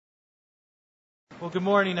Well, good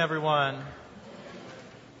morning, everyone.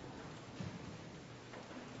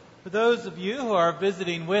 For those of you who are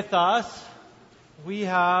visiting with us, we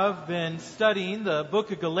have been studying the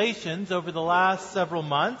book of Galatians over the last several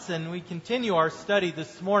months, and we continue our study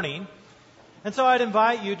this morning. And so I'd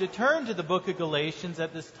invite you to turn to the book of Galatians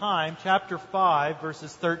at this time, chapter 5,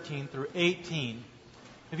 verses 13 through 18.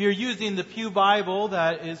 If you're using the Pew Bible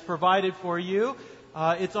that is provided for you,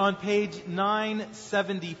 it's on page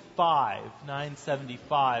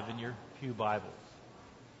 975 in your Pew Bibles.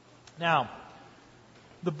 Now,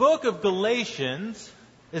 the book of Galatians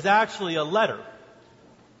is actually a letter.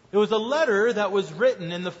 It was a letter that was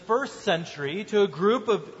written in the first century to a group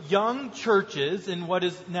of young churches in what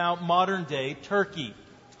is now modern-day Turkey.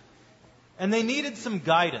 And they needed some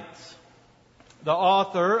guidance. The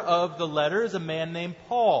author of the letter is a man named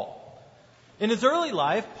Paul. In his early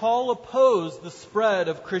life, Paul opposed the spread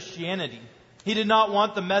of Christianity. He did not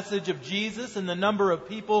want the message of Jesus and the number of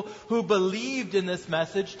people who believed in this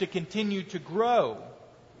message to continue to grow.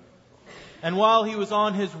 And while he was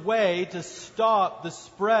on his way to stop the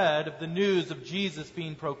spread of the news of Jesus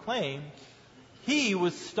being proclaimed, he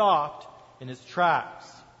was stopped in his tracks.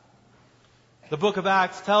 The book of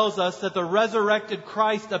Acts tells us that the resurrected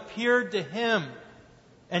Christ appeared to him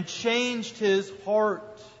and changed his heart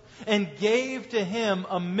and gave to him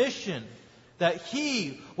a mission that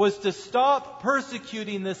he was to stop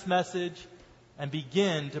persecuting this message and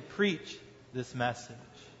begin to preach this message.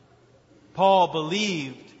 Paul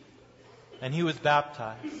believed and he was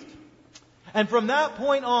baptized. And from that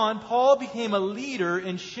point on, Paul became a leader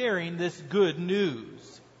in sharing this good news.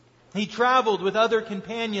 He traveled with other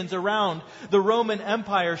companions around the Roman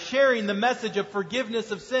Empire, sharing the message of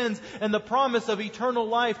forgiveness of sins and the promise of eternal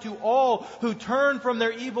life to all who turn from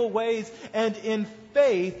their evil ways and in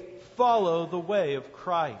faith follow the way of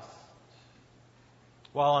Christ.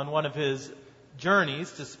 While on one of his journeys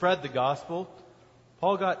to spread the gospel,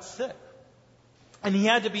 Paul got sick. And he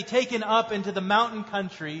had to be taken up into the mountain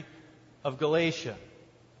country of Galatia.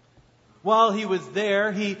 While he was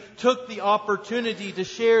there, he took the opportunity to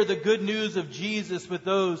share the good news of Jesus with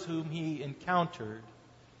those whom he encountered.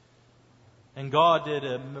 And God did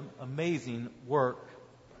an amazing work.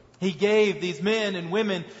 He gave these men and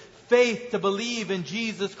women faith to believe in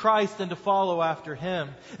Jesus Christ and to follow after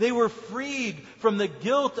Him. They were freed from the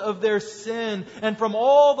guilt of their sin and from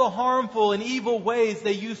all the harmful and evil ways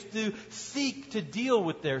they used to seek to deal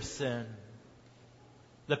with their sin.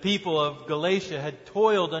 The people of Galatia had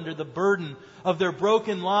toiled under the burden of their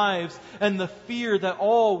broken lives and the fear that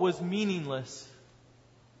all was meaningless.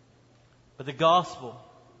 But the gospel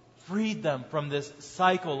freed them from this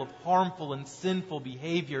cycle of harmful and sinful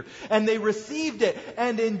behavior. And they received it,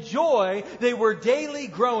 and in joy they were daily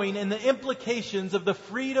growing in the implications of the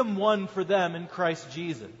freedom won for them in Christ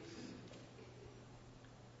Jesus.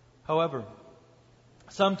 However,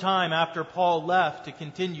 sometime after Paul left to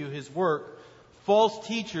continue his work, false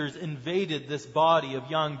teachers invaded this body of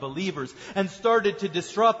young believers and started to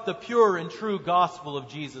disrupt the pure and true gospel of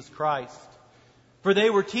Jesus Christ. For they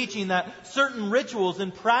were teaching that certain rituals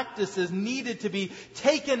and practices needed to be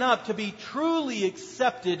taken up to be truly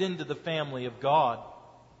accepted into the family of God.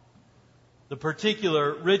 The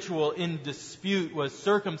particular ritual in dispute was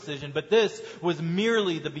circumcision, but this was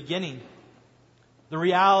merely the beginning. The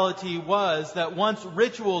reality was that once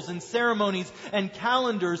rituals and ceremonies and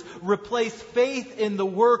calendars replaced faith in the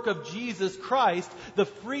work of Jesus Christ, the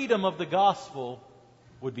freedom of the gospel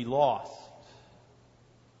would be lost.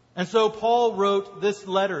 And so Paul wrote this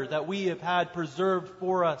letter that we have had preserved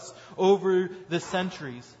for us over the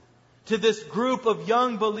centuries to this group of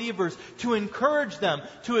young believers to encourage them,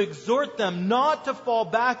 to exhort them not to fall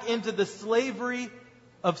back into the slavery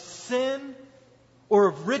of sin or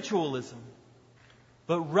of ritualism,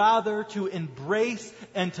 but rather to embrace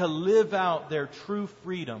and to live out their true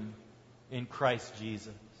freedom in Christ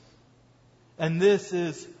Jesus. And this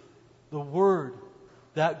is the word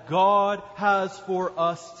that God has for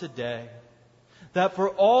us today. That for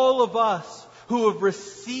all of us who have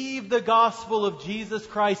received the gospel of Jesus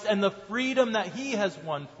Christ and the freedom that He has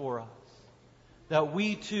won for us, that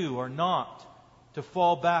we too are not to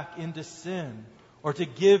fall back into sin or to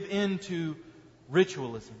give in to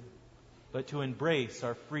ritualism, but to embrace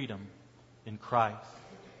our freedom in Christ.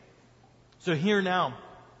 So hear now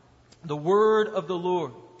the word of the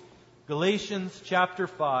Lord. Galatians chapter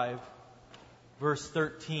 5, verse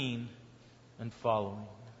 13 and following.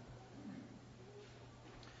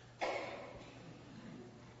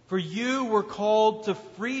 For you were called to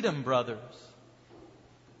freedom, brothers.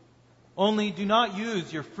 Only do not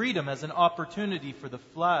use your freedom as an opportunity for the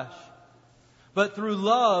flesh, but through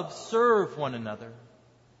love serve one another.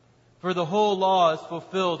 For the whole law is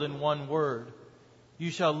fulfilled in one word: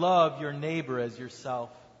 you shall love your neighbor as yourself.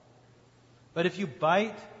 But if you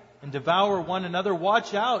bite and devour one another,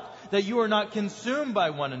 watch out that you are not consumed by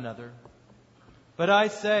one another. But I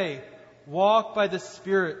say, walk by the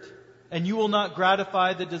Spirit, and you will not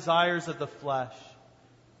gratify the desires of the flesh.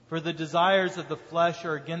 For the desires of the flesh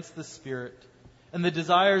are against the Spirit, and the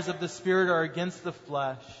desires of the Spirit are against the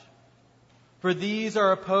flesh. For these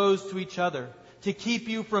are opposed to each other, to keep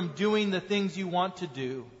you from doing the things you want to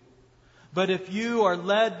do. But if you are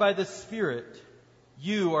led by the Spirit,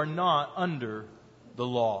 you are not under the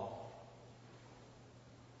law.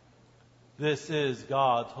 This is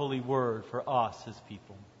God's holy word for us, His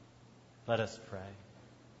people. Let us pray.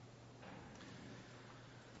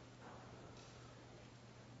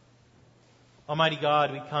 Almighty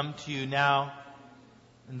God, we come to you now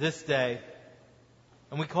in this day,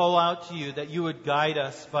 and we call out to you that you would guide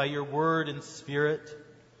us by your word and Spirit,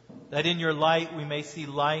 that in your light we may see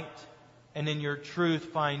light, and in your truth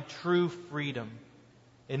find true freedom,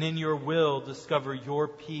 and in your will discover your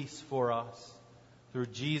peace for us, through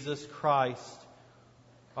Jesus Christ,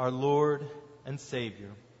 our Lord and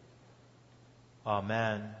Savior.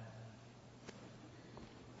 Amen.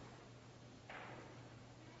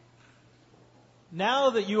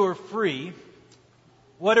 Now that you are free,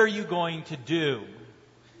 what are you going to do?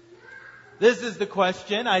 This is the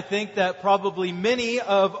question I think that probably many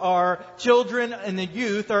of our children and the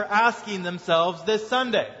youth are asking themselves this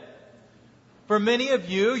Sunday. For many of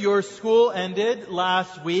you, your school ended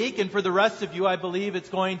last week, and for the rest of you, I believe it's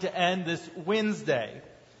going to end this Wednesday.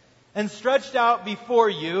 And stretched out before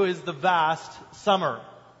you is the vast summer.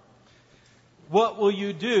 What will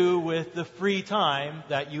you do with the free time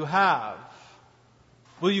that you have?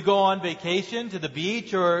 Will you go on vacation to the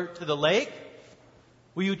beach or to the lake?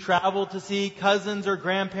 Will you travel to see cousins or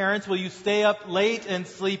grandparents? Will you stay up late and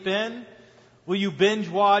sleep in? Will you binge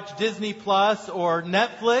watch Disney Plus or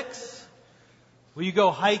Netflix? Will you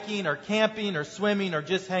go hiking or camping or swimming or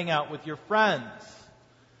just hang out with your friends?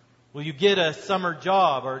 Will you get a summer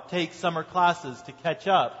job or take summer classes to catch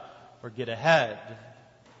up or get ahead?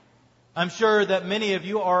 I'm sure that many of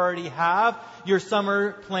you already have your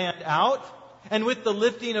summer planned out. And with the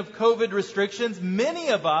lifting of COVID restrictions, many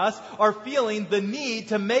of us are feeling the need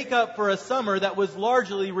to make up for a summer that was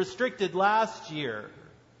largely restricted last year.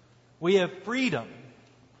 We have freedom.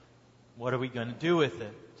 What are we going to do with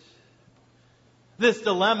it? This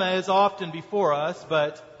dilemma is often before us,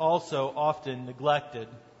 but also often neglected.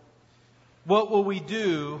 What will we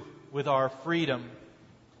do with our freedom?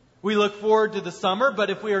 We look forward to the summer,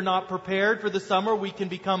 but if we are not prepared for the summer, we can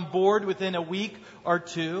become bored within a week or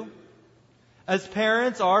two. As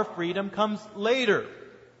parents, our freedom comes later.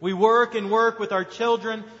 We work and work with our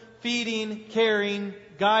children, feeding, caring,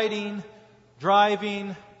 guiding,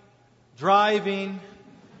 driving,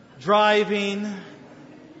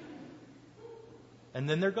 and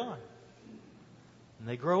then they're gone. And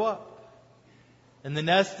they grow up. And the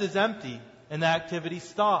nest is empty, and the activity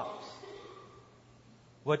stops.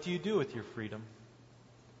 What do you do with your freedom?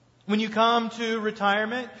 When you come to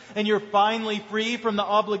retirement and you're finally free from the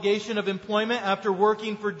obligation of employment after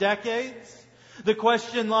working for decades, the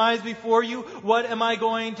question lies before you, what am I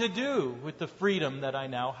going to do with the freedom that I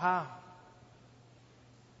now have?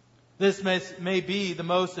 This may be the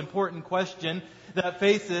most important question that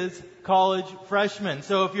faces college freshmen.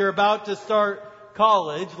 So if you're about to start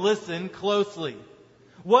college, listen closely.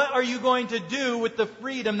 What are you going to do with the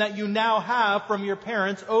freedom that you now have from your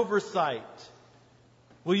parents' oversight?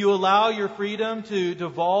 Will you allow your freedom to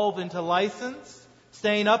devolve into license?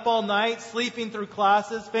 Staying up all night, sleeping through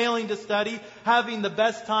classes, failing to study, having the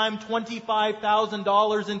best time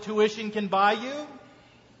 $25,000 in tuition can buy you?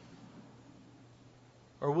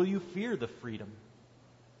 Or will you fear the freedom?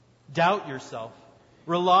 Doubt yourself.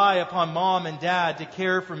 Rely upon mom and dad to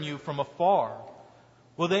care for you from afar.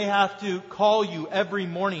 Will they have to call you every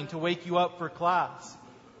morning to wake you up for class?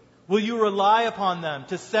 Will you rely upon them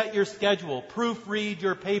to set your schedule, proofread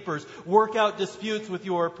your papers, work out disputes with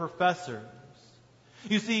your professors?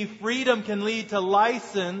 You see, freedom can lead to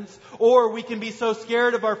license, or we can be so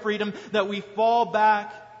scared of our freedom that we fall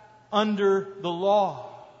back under the law.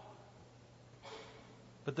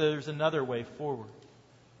 But there's another way forward.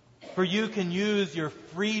 For you can use your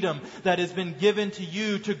freedom that has been given to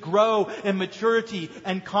you to grow in maturity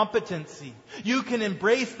and competency. You can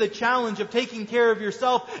embrace the challenge of taking care of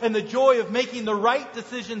yourself and the joy of making the right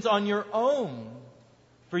decisions on your own.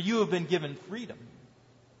 For you have been given freedom.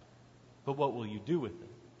 But what will you do with it?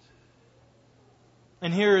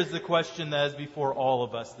 And here is the question that is before all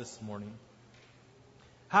of us this morning.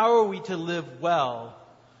 How are we to live well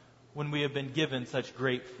when we have been given such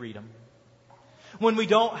great freedom? When we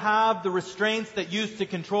don't have the restraints that used to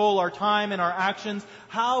control our time and our actions,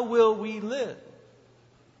 how will we live?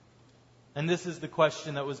 And this is the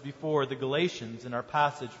question that was before the Galatians in our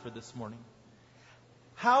passage for this morning.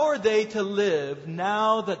 How are they to live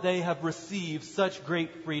now that they have received such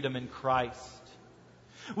great freedom in Christ?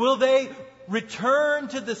 Will they return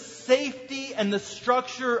to the safety and the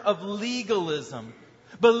structure of legalism,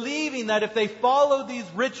 believing that if they follow these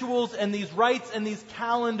rituals and these rites and these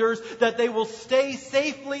calendars, that they will stay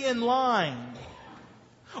safely in line?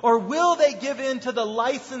 Or will they give in to the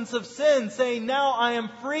license of sin, saying, now I am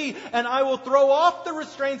free and I will throw off the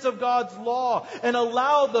restraints of God's law and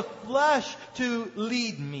allow the flesh to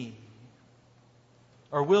lead me?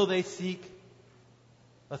 Or will they seek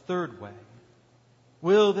a third way?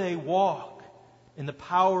 Will they walk in the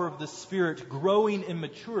power of the Spirit, growing in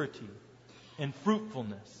maturity, in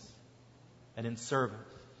fruitfulness, and in service?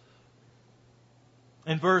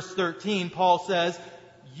 In verse 13, Paul says,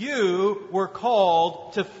 you were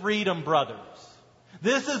called to freedom, brothers.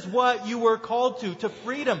 This is what you were called to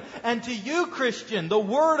freedom. And to you, Christian, the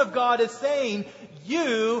Word of God is saying,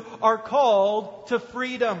 you are called to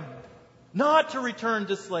freedom. Not to return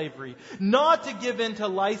to slavery, not to give in to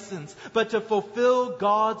license, but to fulfill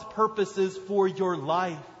God's purposes for your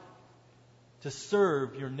life, to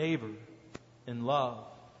serve your neighbor in love.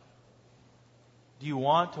 Do you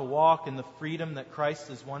want to walk in the freedom that Christ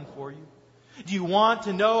has won for you? Do you want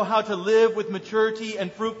to know how to live with maturity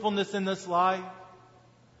and fruitfulness in this life?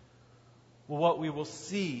 Well, what we will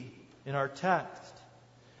see in our text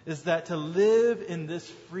is that to live in this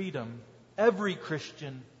freedom, every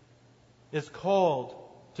Christian is called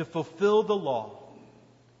to fulfill the law,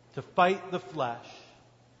 to fight the flesh,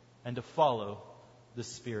 and to follow the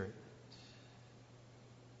Spirit.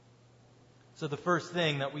 So the first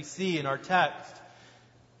thing that we see in our text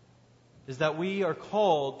is that we are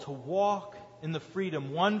called to walk in the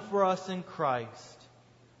freedom won for us in Christ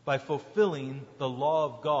by fulfilling the law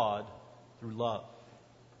of God through love.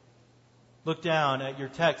 Look down at your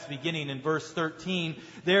text beginning in verse 13.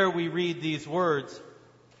 There we read these words.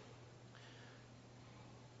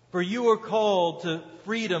 For you are called to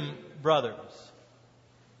freedom, brothers.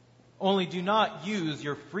 Only do not use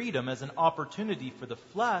your freedom as an opportunity for the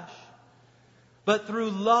flesh, but through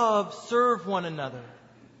love serve one another.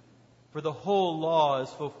 For the whole law is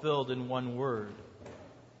fulfilled in one word.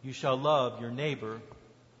 You shall love your neighbor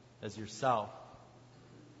as yourself.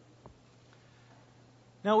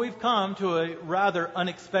 Now we've come to a rather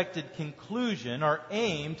unexpected conclusion, or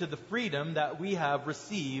aim to the freedom that we have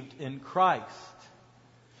received in Christ.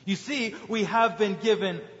 You see, we have been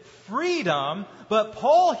given freedom, but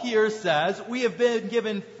Paul here says we have been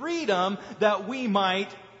given freedom that we might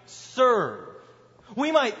serve.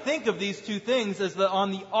 We might think of these two things as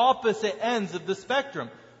on the opposite ends of the spectrum.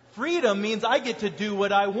 Freedom means I get to do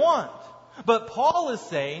what I want. But Paul is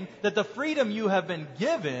saying that the freedom you have been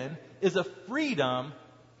given is a freedom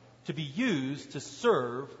to be used to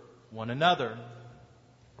serve one another.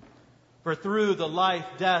 For through the life,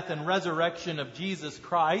 death, and resurrection of Jesus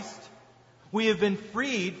Christ, we have been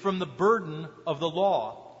freed from the burden of the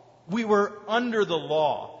law. We were under the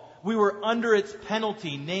law. We were under its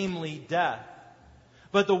penalty, namely death.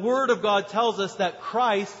 But the Word of God tells us that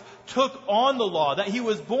Christ took on the law, that He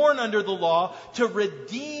was born under the law to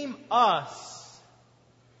redeem us.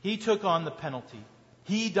 He took on the penalty.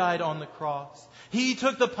 He died on the cross. He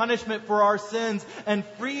took the punishment for our sins and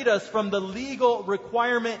freed us from the legal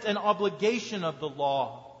requirement and obligation of the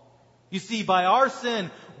law. You see, by our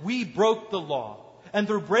sin, we broke the law. And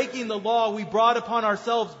through breaking the law, we brought upon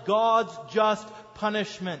ourselves God's just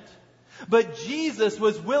punishment. But Jesus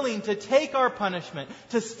was willing to take our punishment,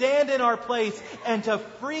 to stand in our place, and to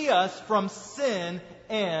free us from sin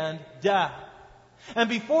and death. And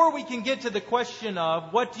before we can get to the question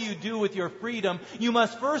of what do you do with your freedom, you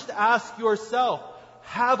must first ask yourself,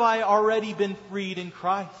 have I already been freed in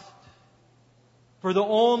Christ? For the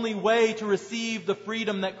only way to receive the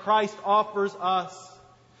freedom that Christ offers us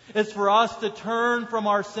is for us to turn from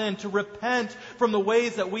our sin, to repent from the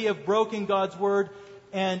ways that we have broken God's word,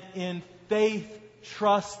 and in faith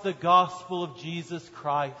trust the gospel of Jesus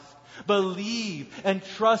Christ. Believe and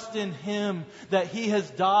trust in Him that He has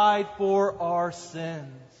died for our sins.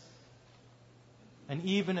 And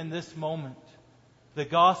even in this moment, the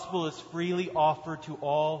gospel is freely offered to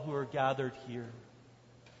all who are gathered here.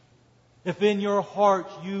 If in your heart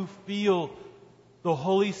you feel the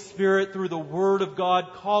Holy Spirit through the Word of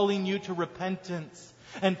God calling you to repentance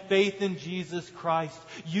and faith in Jesus Christ,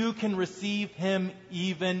 you can receive Him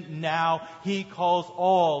even now. He calls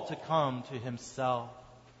all to come to Himself.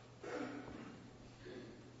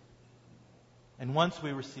 And once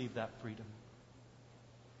we receive that freedom,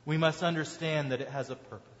 we must understand that it has a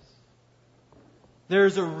purpose. There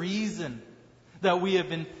is a reason that we have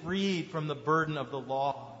been freed from the burden of the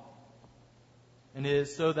law. And it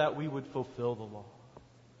is so that we would fulfill the law.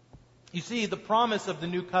 You see, the promise of the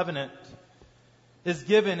new covenant is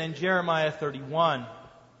given in Jeremiah 31.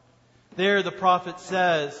 There the prophet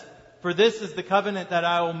says, "For this is the covenant that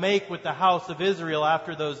I will make with the house of Israel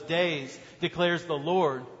after those days, declares the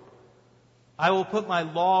Lord. I will put my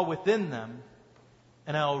law within them,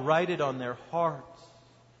 and I will write it on their hearts."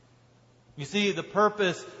 You see, the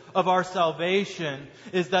purpose of our salvation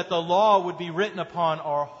is that the law would be written upon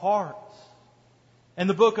our hearts. In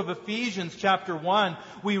the book of Ephesians chapter 1,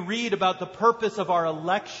 we read about the purpose of our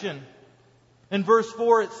election. In verse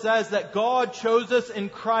 4 it says that God chose us in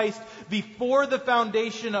Christ before the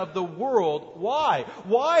foundation of the world. Why?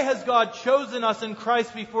 Why has God chosen us in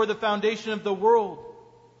Christ before the foundation of the world?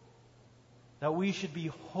 That we should be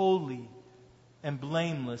holy and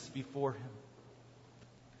blameless before Him.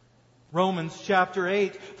 Romans chapter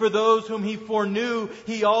 8, "For those whom He foreknew,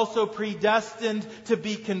 He also predestined to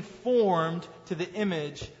be conformed to the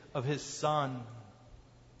image of His Son."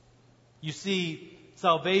 You see,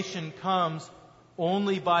 salvation comes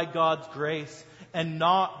only by God's grace and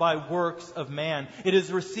not by works of man. It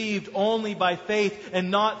is received only by faith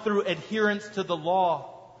and not through adherence to the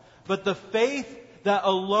law. But the faith that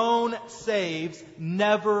alone saves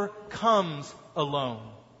never comes alone.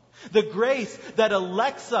 The grace that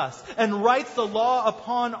elects us and writes the law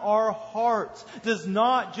upon our hearts does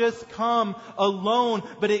not just come alone,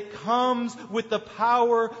 but it comes with the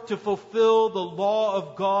power to fulfill the law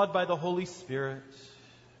of God by the Holy Spirit.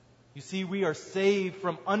 You see, we are saved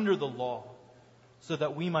from under the law so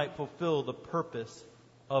that we might fulfill the purpose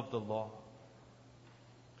of the law.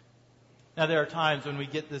 Now, there are times when we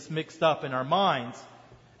get this mixed up in our minds,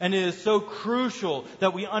 and it is so crucial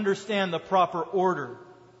that we understand the proper order.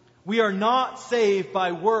 We are not saved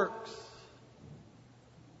by works,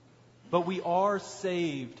 but we are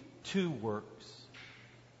saved to works.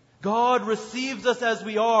 God receives us as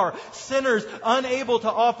we are, sinners unable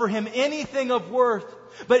to offer Him anything of worth.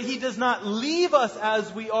 But He does not leave us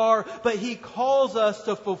as we are, but He calls us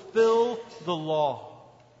to fulfill the law.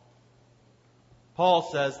 Paul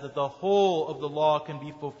says that the whole of the law can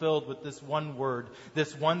be fulfilled with this one word,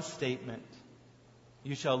 this one statement: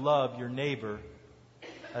 "You shall love your neighbor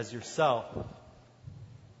as yourself."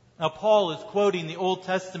 Now, Paul is quoting the Old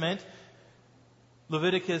Testament,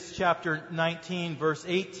 Leviticus chapter 19, verse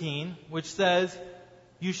 18, which says,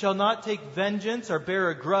 "You shall not take vengeance or bear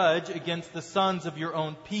a grudge against the sons of your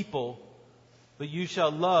own people, but you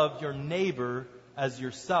shall love your neighbor as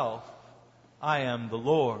yourself. I am the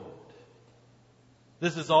Lord."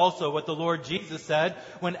 This is also what the Lord Jesus said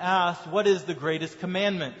when asked, "What is the greatest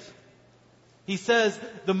commandment?" He says,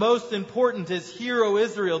 "The most important is, Hear, O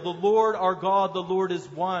Israel, the Lord our God, the Lord is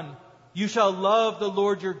one. You shall love the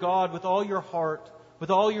Lord your God with all your heart, with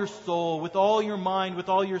all your soul, with all your mind, with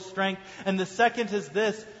all your strength. And the second is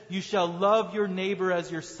this: you shall love your neighbor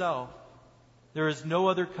as yourself. There is no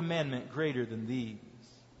other commandment greater than these."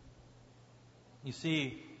 You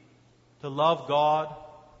see, to love God,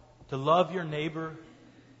 to love your neighbor,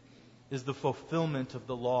 is the fulfillment of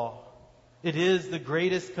the law. It is the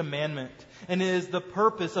greatest commandment, and it is the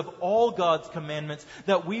purpose of all God's commandments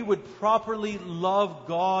that we would properly love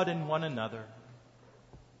God and one another.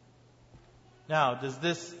 Now, does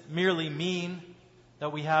this merely mean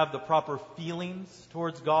that we have the proper feelings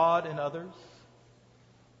towards God and others?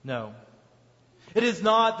 No. It is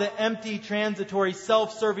not the empty, transitory,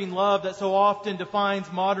 self-serving love that so often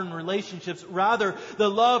defines modern relationships. Rather, the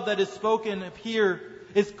love that is spoken of here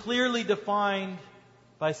is clearly defined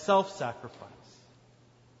by self-sacrifice.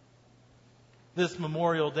 This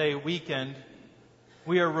Memorial Day weekend,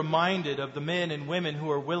 we are reminded of the men and women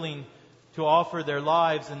who are willing to offer their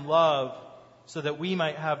lives in love so that we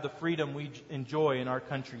might have the freedom we enjoy in our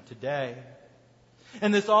country today.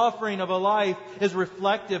 And this offering of a life is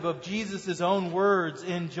reflective of Jesus' own words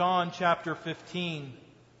in John chapter 15.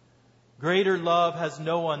 "Greater love has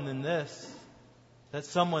no one than this, that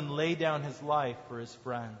someone lay down his life for his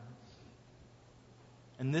friends."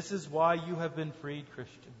 And this is why you have been freed,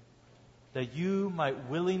 Christian, that you might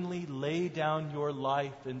willingly lay down your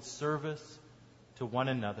life in service to one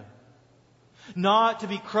another. Not to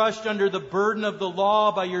be crushed under the burden of the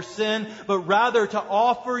law by your sin, but rather to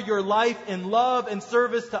offer your life in love and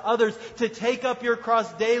service to others, to take up your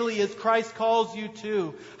cross daily as Christ calls you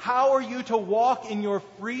to. How are you to walk in your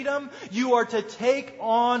freedom? You are to take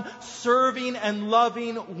on serving and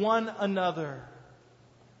loving one another.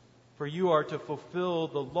 For you are to fulfill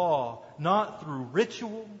the law, not through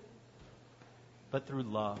ritual, but through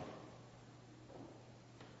love.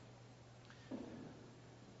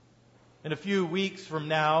 In a few weeks from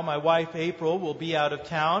now, my wife April will be out of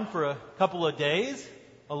town for a couple of days,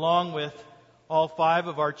 along with all 5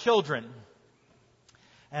 of our children.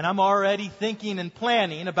 And I'm already thinking and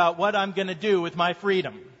planning about what I'm going to do with my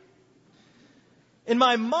freedom. In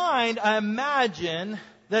my mind, I imagine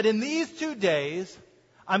that in these 2 days,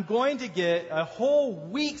 I'm going to get a whole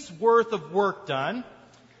week's worth of work done.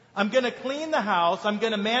 I'm going to clean the house, I'm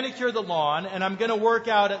going to manicure the lawn, and I'm going to work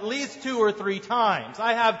out at least 2 or 3 times.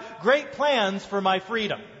 I have great plans for my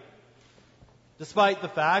freedom, despite the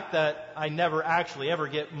fact that I never actually ever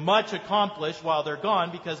get much accomplished while they're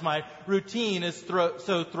gone because my routine is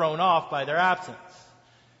so thrown off by their absence.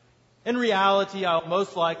 In reality, I'll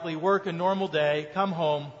most likely work a normal day, come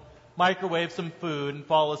home, microwave some food, and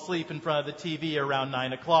fall asleep in front of the TV around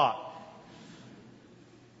 9 o'clock.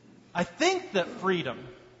 I think that freedom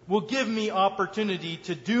will give me opportunity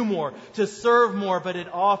to do more, to serve more, but it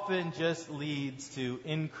often just leads to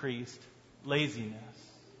increased laziness.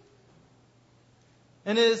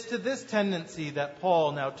 And it is to this tendency that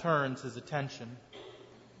Paul now turns his attention.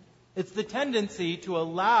 It's the tendency to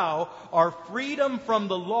allow our freedom from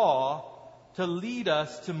the law to lead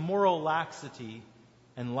us to moral laxity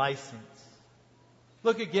and license.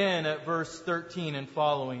 Look again at verse 13 and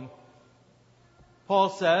following. Paul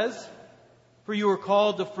says, "For you are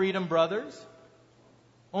called to freedom, brothers.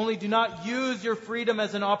 Only do not use your freedom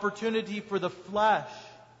as an opportunity for the flesh,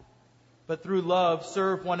 but through love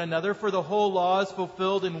serve one another. For the whole law is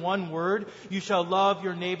fulfilled in one word, you shall love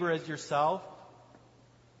your neighbor as yourself.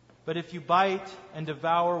 But if you bite and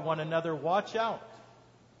devour one another, watch out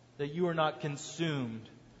that you are not consumed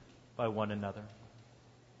by one another."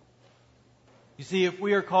 You see, if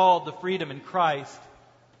we are called to freedom in Christ,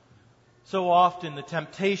 so often the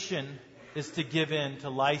temptation is to give in to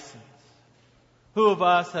license. Who of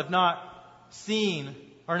us have not seen,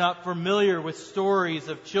 are not familiar with stories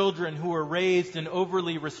of children who were raised in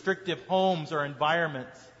overly restrictive homes or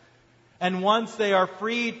environments? And once they are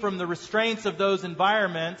freed from the restraints of those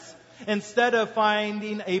environments, instead of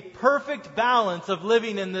finding a perfect balance of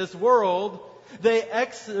living in this world, they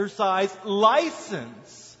exercise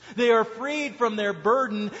license. They are freed from their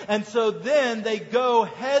burden, and so then they go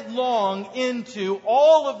headlong into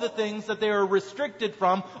all of the things that they are restricted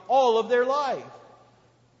from all of their life.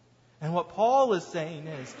 And what Paul is saying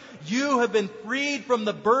is, you have been freed from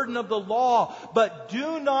the burden of the law, but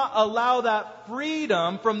do not allow that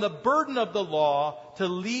freedom from the burden of the law to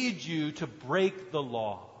lead you to break the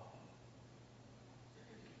law.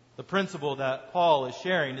 The principle that Paul is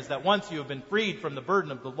sharing is that once you have been freed from the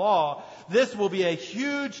burden of the law, this will be a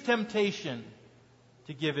huge temptation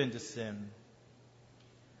to give in to sin.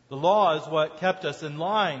 The law is what kept us in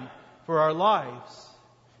line for our lives.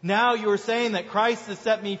 Now you are saying that Christ has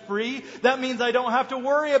set me free. That means I don't have to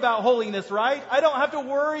worry about holiness, right? I don't have to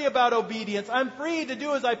worry about obedience. I'm free to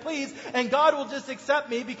do as I please, and God will just accept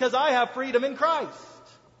me because I have freedom in Christ.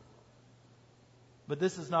 But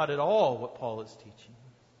this is not at all what Paul is teaching.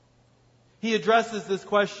 He addresses this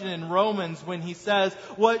question in Romans when he says,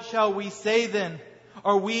 "What shall we say then?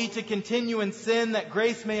 Are we to continue in sin that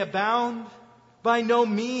grace may abound? By no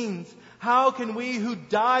means. How can we who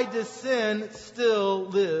died to sin still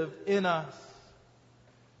live in us?"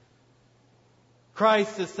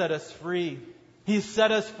 Christ has set us free. He's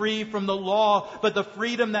set us free from the law, but the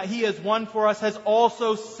freedom that He has won for us has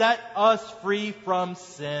also set us free from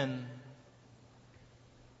sin.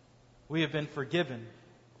 We have been forgiven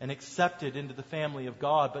and accepted into the family of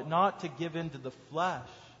God, but not to give in to the flesh,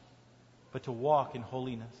 but to walk in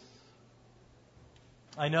holiness.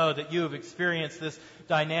 I know that you have experienced this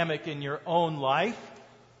dynamic in your own life,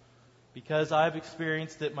 because I've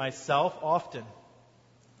experienced it myself often.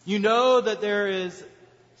 You know that there is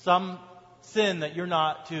some sin that you're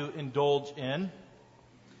not to indulge in,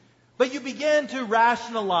 but you begin to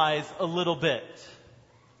rationalize a little bit.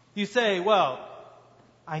 You say, well,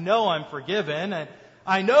 I know I'm forgiven, and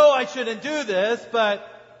I know I shouldn't do this, but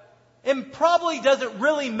it probably doesn't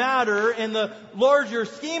really matter in the larger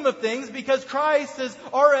scheme of things because Christ has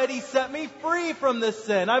already set me free from this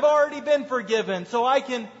sin. I've already been forgiven, so I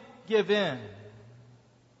can give in.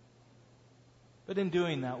 But in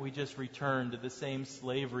doing that, we just return to the same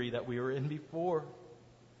slavery that we were in before.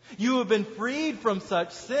 You have been freed from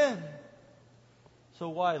such sin, so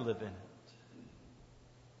why live in it?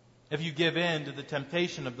 If you give in to the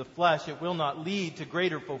temptation of the flesh, it will not lead to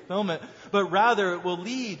greater fulfillment, but rather it will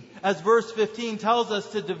lead, as verse 15 tells us,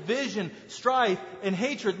 to division, strife, and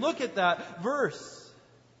hatred. Look at that verse.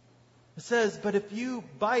 It says, "But if you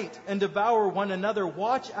bite and devour one another,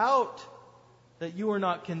 watch out that you are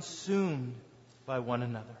not consumed by one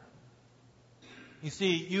another. You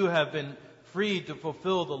see, you have been freed to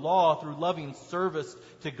fulfill the law through loving service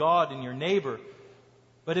to God and your neighbor.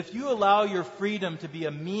 But if you allow your freedom to be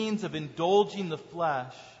a means of indulging the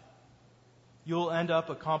flesh, you'll end up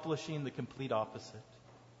accomplishing the complete opposite.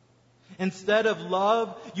 Instead of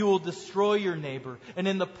love, you will destroy your neighbor, and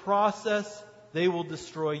in the process, they will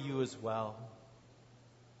destroy you as well.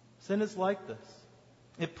 Sin is like this.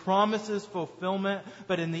 It promises fulfillment,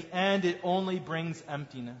 but in the end, it only brings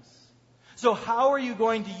emptiness. So how are you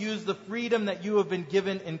going to use the freedom that you have been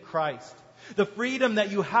given in Christ? The freedom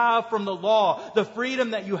that you have from the law, the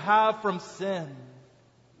freedom that you have from sin.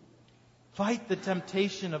 Fight the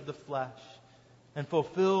temptation of the flesh and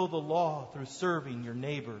fulfill the law through serving your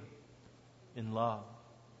neighbor in love.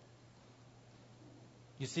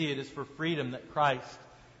 You see, it is for freedom that Christ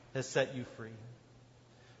has set you free.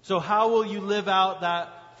 So how will you live out that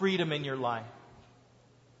freedom in your life?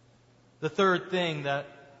 The third thing that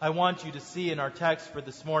I want you to see in our text for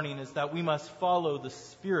this morning is that we must follow the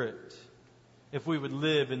Spirit if we would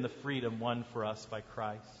live in the freedom won for us by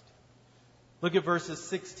Christ. Look at verses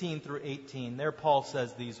 16 through 18. There Paul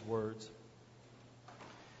says these words.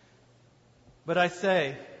 But I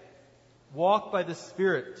say, walk by the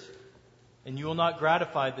Spirit, and you will not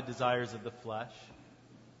gratify the desires of the flesh.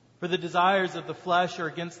 For the desires of the flesh are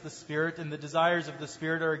against the Spirit, and the desires of the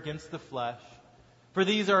Spirit are against the flesh. For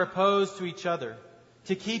these are opposed to each other,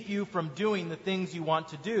 to keep you from doing the things you want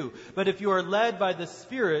to do. But if you are led by the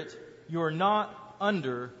Spirit, you are not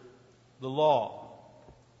under the law.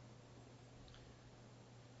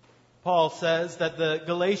 Paul says that the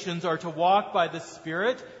Galatians are to walk by the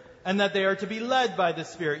Spirit and that they are to be led by the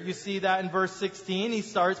Spirit. You see that in verse 16. He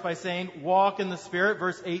starts by saying, walk in the Spirit.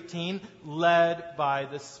 Verse 18, led by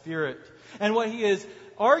the Spirit. And what he is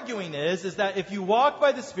arguing is that if you walk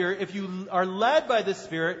by the Spirit, if you are led by the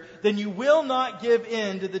Spirit, then you will not give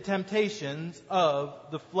in to the temptations of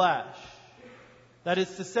the flesh. That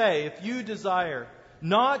is to say, if you desire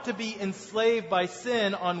not to be enslaved by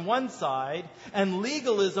sin on one side and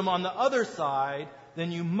legalism on the other side,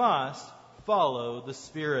 then you must follow the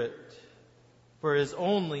Spirit. For it is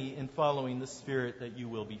only in following the Spirit that you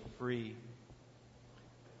will be free.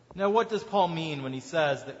 Now, what does Paul mean when he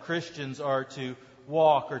says that Christians are to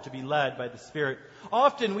walk or to be led by the Spirit?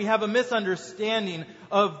 Often we have a misunderstanding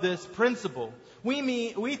of this principle.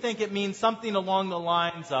 We think it means something along the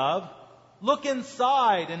lines of, look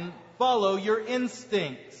inside and follow your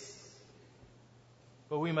instincts.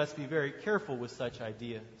 But we must be very careful with such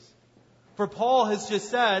ideas. For Paul has just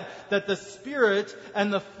said that the Spirit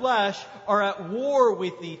and the flesh are at war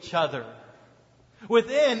with each other.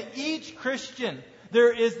 Within each Christian,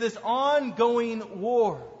 there is this ongoing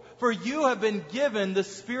war. For you have been given the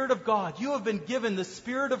Spirit of God. You have been given the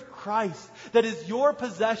Spirit of Christ that is your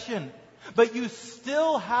possession. But you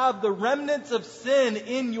still have the remnants of sin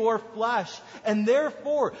in your flesh. And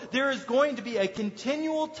therefore, there is going to be a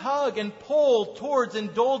continual tug and pull towards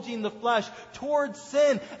indulging the flesh, towards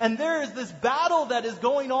sin. And there is this battle that is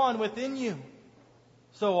going on within you.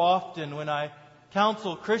 So often when I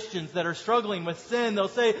counsel Christians that are struggling with sin, they'll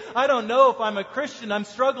say, I don't know if I'm a Christian. I'm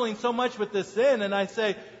struggling so much with this sin. And I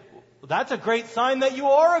say, well, that's a great sign that you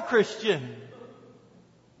are a Christian.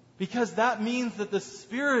 Because that means that the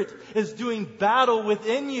Spirit is doing battle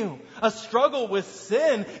within you. A struggle with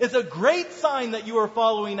sin is a great sign that you are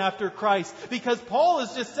following after Christ. Because Paul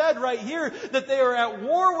has just said right here that they are at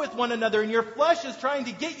war with one another and your flesh is trying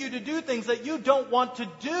to get you to do things that you don't want to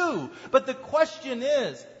do. But the question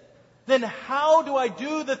is, then how do I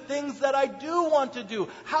do the things that I do want to do?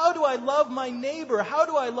 How do I love my neighbor? How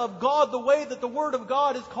do I love God the way that the Word of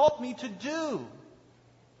God has called me to do?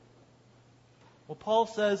 Well, Paul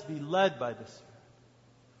says, be led by the Spirit.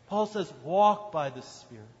 Paul says, walk by the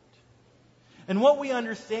Spirit. And what we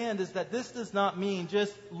understand is that this does not mean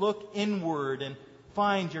just look inward and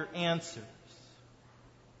find your answers.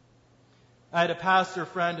 I had a pastor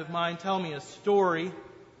friend of mine tell me a story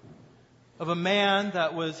of a man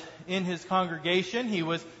that was in his congregation. He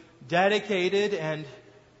was dedicated and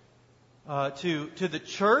to the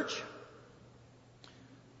church.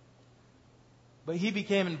 But he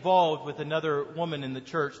became involved with another woman in the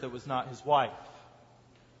church that was not his wife.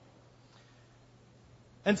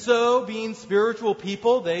 And so, being spiritual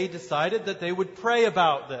people, they decided that they would pray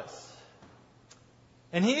about this.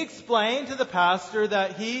 And he explained to the pastor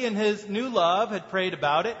that he and his new love had prayed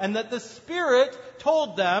about it, and that the Spirit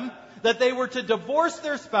told them that they were to divorce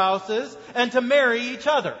their spouses and to marry each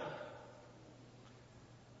other.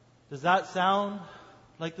 Does that sound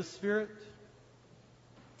like the Spirit?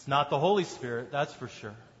 It's not the Holy Spirit, that's for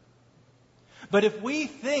sure. But if we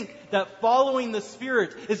think that following the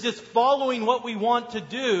Spirit is just following what we want to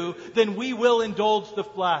do, then we will indulge the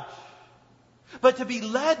flesh. But to be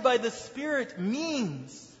led by the Spirit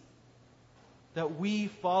means that we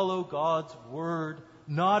follow God's Word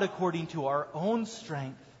not according to our own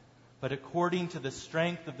strength, but according to the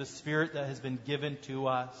strength of the Spirit that has been given to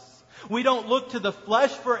us. We don't look to the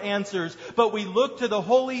flesh for answers, but we look to the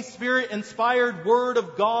Holy Spirit-inspired Word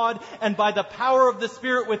of God, and by the power of the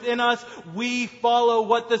Spirit within us, we follow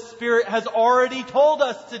what the Spirit has already told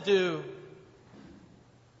us to do.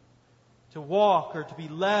 To walk or to be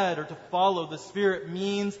led or to follow the Spirit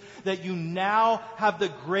means that you now have the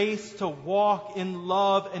grace to walk in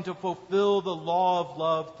love and to fulfill the law of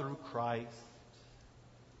love through Christ.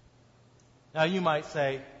 Now you might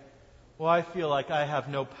say, well, I feel like I have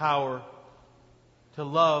no power to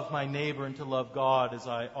love my neighbor and to love God as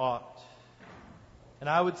I ought. And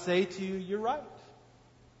I would say to you, you're right.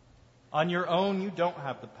 On your own, you don't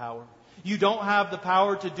have the power. You don't have the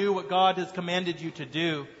power to do what God has commanded you to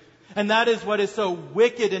do. And that is what is so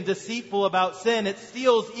wicked and deceitful about sin. It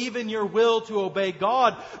steals even your will to obey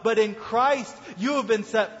God. But in Christ, you have been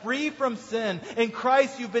set free from sin. In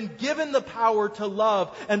Christ, you've been given the power to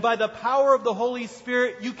love. And by the power of the Holy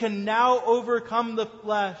Spirit, you can now overcome the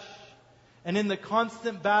flesh. And in the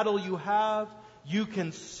constant battle you have, you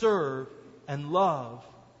can serve and love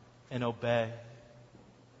and obey.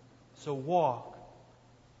 So walk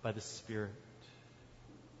by the Spirit.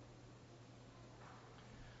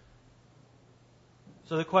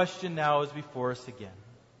 So the question now is before us again.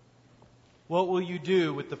 What will you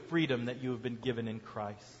do with the freedom that you have been given in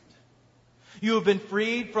Christ? You have been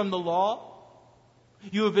freed from the law.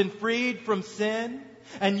 You have been freed from sin.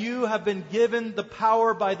 And you have been given the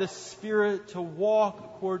power by the Spirit to walk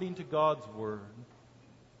according to God's Word.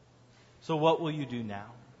 So what will you do now?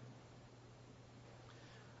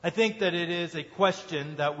 I think that it is a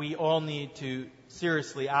question that we all need to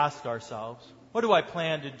seriously ask ourselves. What do I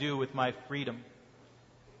plan to do with my freedom?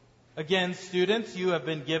 Again, students, you have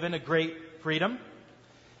been given a great freedom.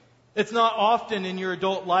 It's not often in your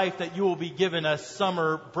adult life that you will be given a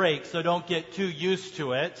summer break, so don't get too used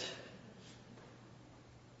to it.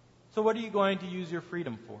 So what are you going to use your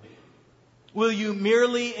freedom for? Will you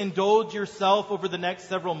merely indulge yourself over the next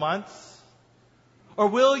several months? Or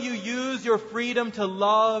will you use your freedom to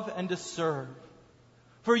love and to serve?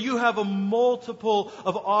 For you have a multiple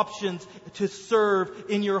of options to serve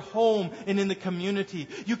in your home and in the community.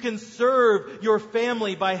 You can serve your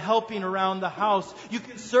family by helping around the house. You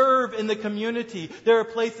can serve in the community. There are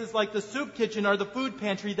places like the soup kitchen or the food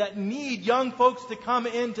pantry that need young folks to come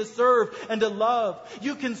in to serve and to love.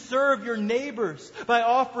 You can serve your neighbors by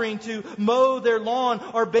offering to mow their lawn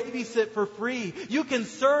or babysit for free. You can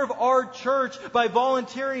serve our church by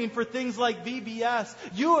volunteering for things like VBS.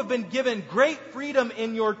 You have been given great freedom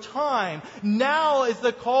in your time. Now is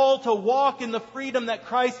the call to walk in the freedom that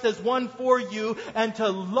Christ has won for you and to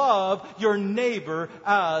love your neighbor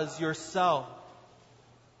as yourself.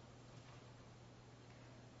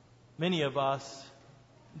 Many of us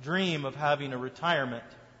dream of having a retirement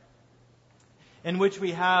in which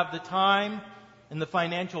we have the time and the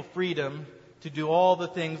financial freedom to do all the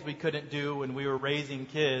things we couldn't do when we were raising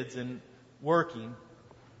kids and working.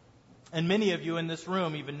 And many of you in this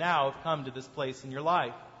room, even now, have come to this place in your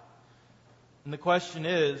life. And the question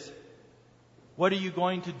is, what are you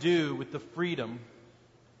going to do with the freedom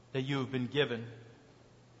that you have been given?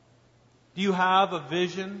 Do you have a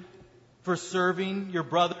vision for serving your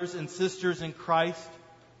brothers and sisters in Christ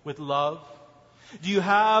with love? Do you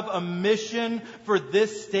have a mission for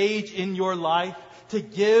this stage in your life to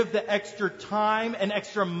give the extra time and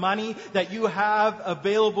extra money that you have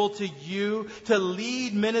available to you to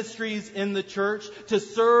lead ministries in the church, to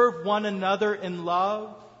serve one another in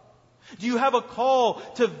love? Do you have a call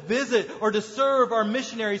to visit or to serve our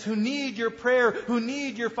missionaries who need your prayer, who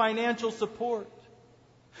need your financial support?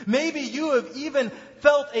 Maybe you have even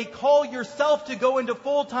felt a call yourself to go into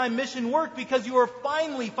full-time mission work because you are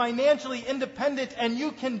finally financially independent and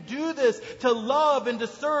you can do this to love and to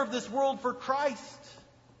serve this world for Christ.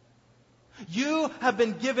 You have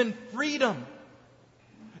been given freedom.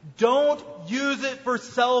 Don't use it for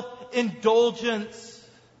self-indulgence,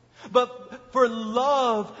 but for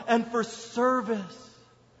love and for service.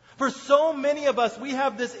 For so many of us, we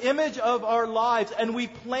have this image of our lives and we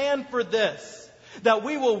plan for this. That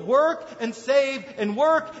we will work and save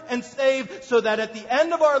so that at the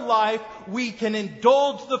end of our life, we can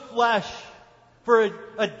indulge the flesh for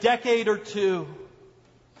a decade or two.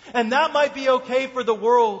 And that might be okay for the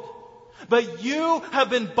world. But you have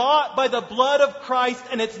been bought by the blood of Christ,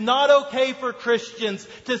 and it's not okay for Christians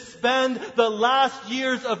to spend the last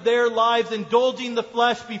years of their lives indulging the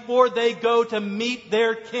flesh before they go to meet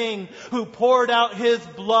their King who poured out His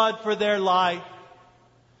blood for their life.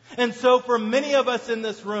 And so for many of us in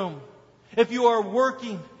this room, if you are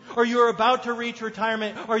working, or you are about to reach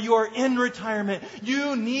retirement, or you are in retirement,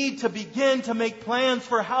 you need to begin to make plans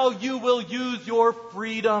for how you will use your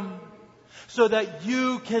freedom so that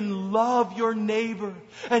you can love your neighbor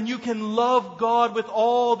and you can love God with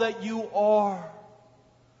all that you are.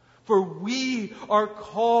 For we are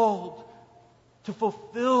called to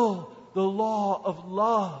fulfill the law of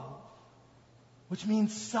love, which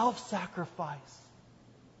means self-sacrifice,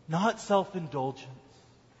 not self-indulgence.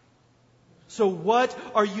 So what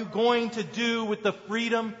are you going to do with the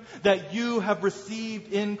freedom that you have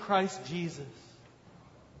received in Christ Jesus?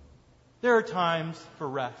 There are times for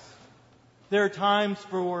rest. There are times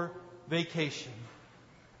for vacation.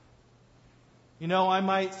 You know, I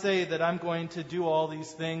might say that I'm going to do all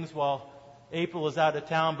these things while April is out of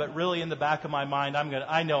town, but really in the back of my mind,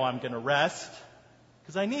 I know I'm going to rest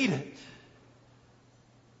because I need it.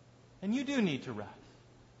 And you do need to rest.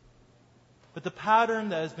 But the pattern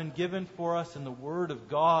that has been given for us in the Word of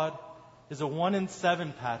God is a 1 in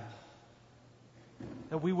 7 pattern.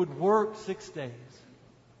 That we would work 6 days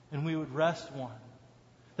and we would rest 1.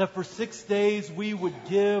 That for 6 days we would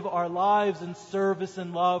give our lives in service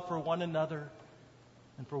and love for one another.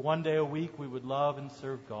 And for 1 day a week we would love and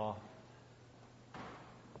serve God.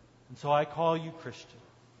 And so I call you Christian.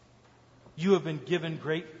 You have been given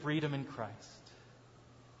great freedom in Christ.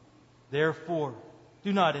 Therefore,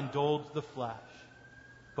 do not indulge the flesh,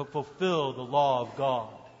 but fulfill the law of God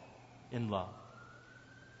in love.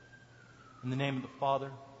 In the name of the Father,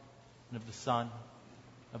 and of the Son, and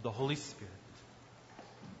of the Holy Spirit.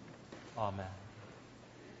 Amen.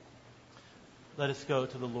 Let us go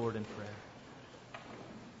to the Lord in prayer.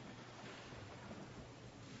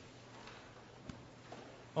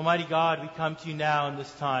 Almighty God, we come to you now in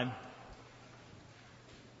this time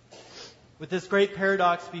with this great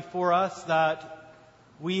paradox before us that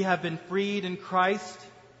we have been freed in Christ,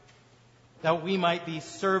 that we might be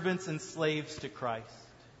servants and slaves to Christ.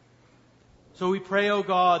 So we pray, O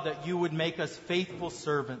God, that you would make us faithful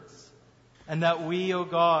servants, and that we, O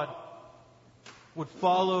God, would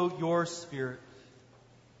follow your Spirit.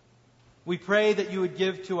 We pray that you would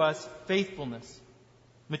give to us faithfulness,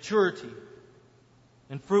 maturity,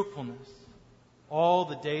 and fruitfulness all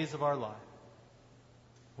the days of our life.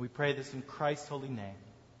 We pray this in Christ's holy name.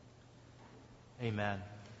 Amen.